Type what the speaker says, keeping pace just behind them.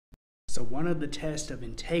So one of the tests of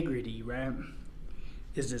integrity, right,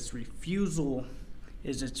 is its refusal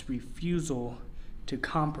to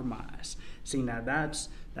compromise. See, now that's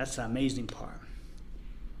the amazing part,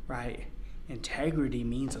 right? Integrity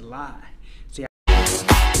means a lot. See,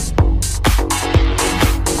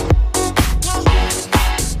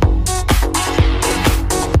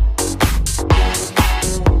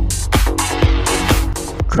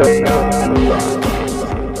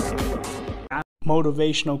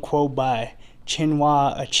 motivational quote by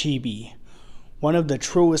Chinua Achebe. One of the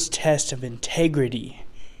truest tests of integrity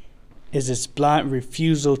is its blunt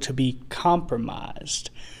refusal to be compromised.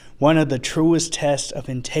 One of the truest tests of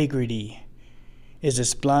integrity is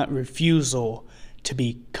its blunt refusal to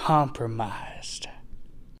be compromised.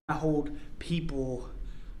 I hold people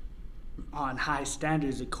on high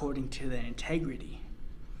standards according to their integrity.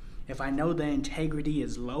 If I know their integrity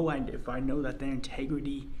is low, if I know that their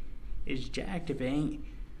integrity is jacked, if it ain't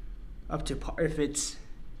up to par, if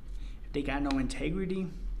they got no integrity,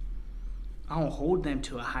 I don't hold them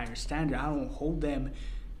to a higher standard. I don't hold them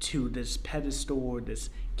to this pedestal or this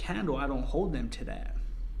candle. I don't hold them to that.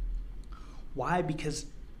 Why? Because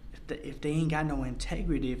if they ain't got no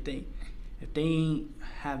integrity, if they ain't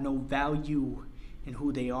have no value in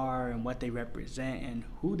who they are and what they represent and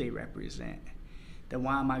who they represent, then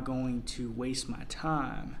why am I going to waste my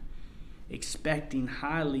time expecting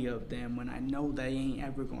highly of them when I know they ain't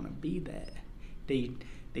ever going to be that?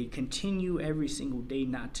 They continue every single day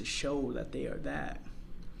not to show that they are that.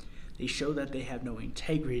 They show that they have no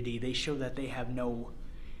integrity. They show that they have no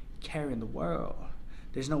care in the world.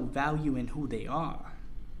 There's no value in who they are.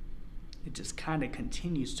 It just kind of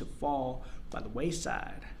continues to fall by the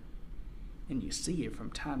wayside. And you see it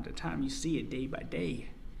from time to time. You see it day by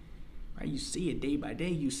day. Right? You see it day by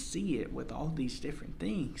day. You see it with all these different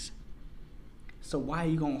things. So why are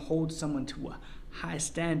you going to hold someone to a high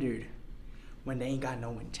standard when they ain't got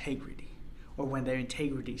no integrity, or when their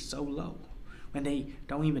integrity is so low, when they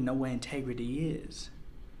don't even know what integrity is?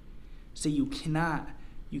 See, you cannot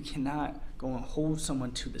go and hold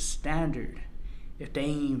someone to the standard if they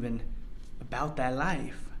ain't even about that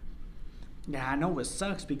life. Yeah, I know it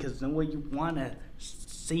sucks, because the way you want to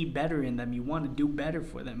see better in them, you want to do better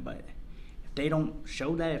for them, but if they don't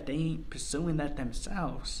show that, if they ain't pursuing that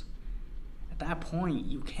themselves, at that point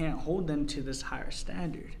you can't hold them to this higher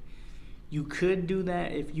standard. You could do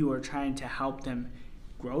that if you are trying to help them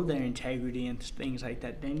grow their integrity and things like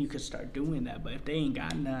that. Then you could start doing that. But if they ain't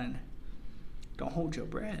got none, don't hold your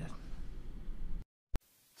breath.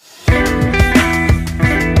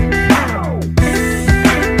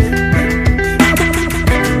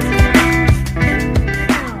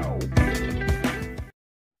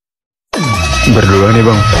 Berdua nih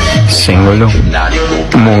bang, single dong.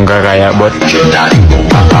 Munggah kayak bot.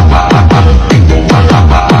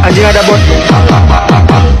 Anjing ada bot.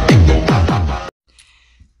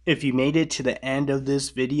 If you made it to the end of this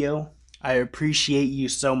video, I appreciate you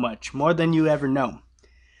so much, more than you ever know.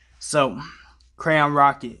 So, Crayon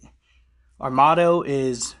Rocket, our motto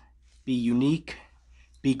is be unique,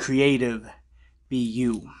 be creative, be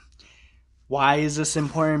you. Why is this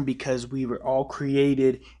important? Because we were all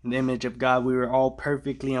created in the image of God. We were all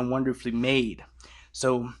perfectly and wonderfully made.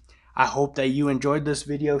 So I hope that you enjoyed this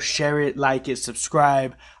video. Share it, like it,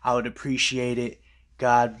 subscribe. I would appreciate it.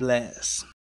 God bless.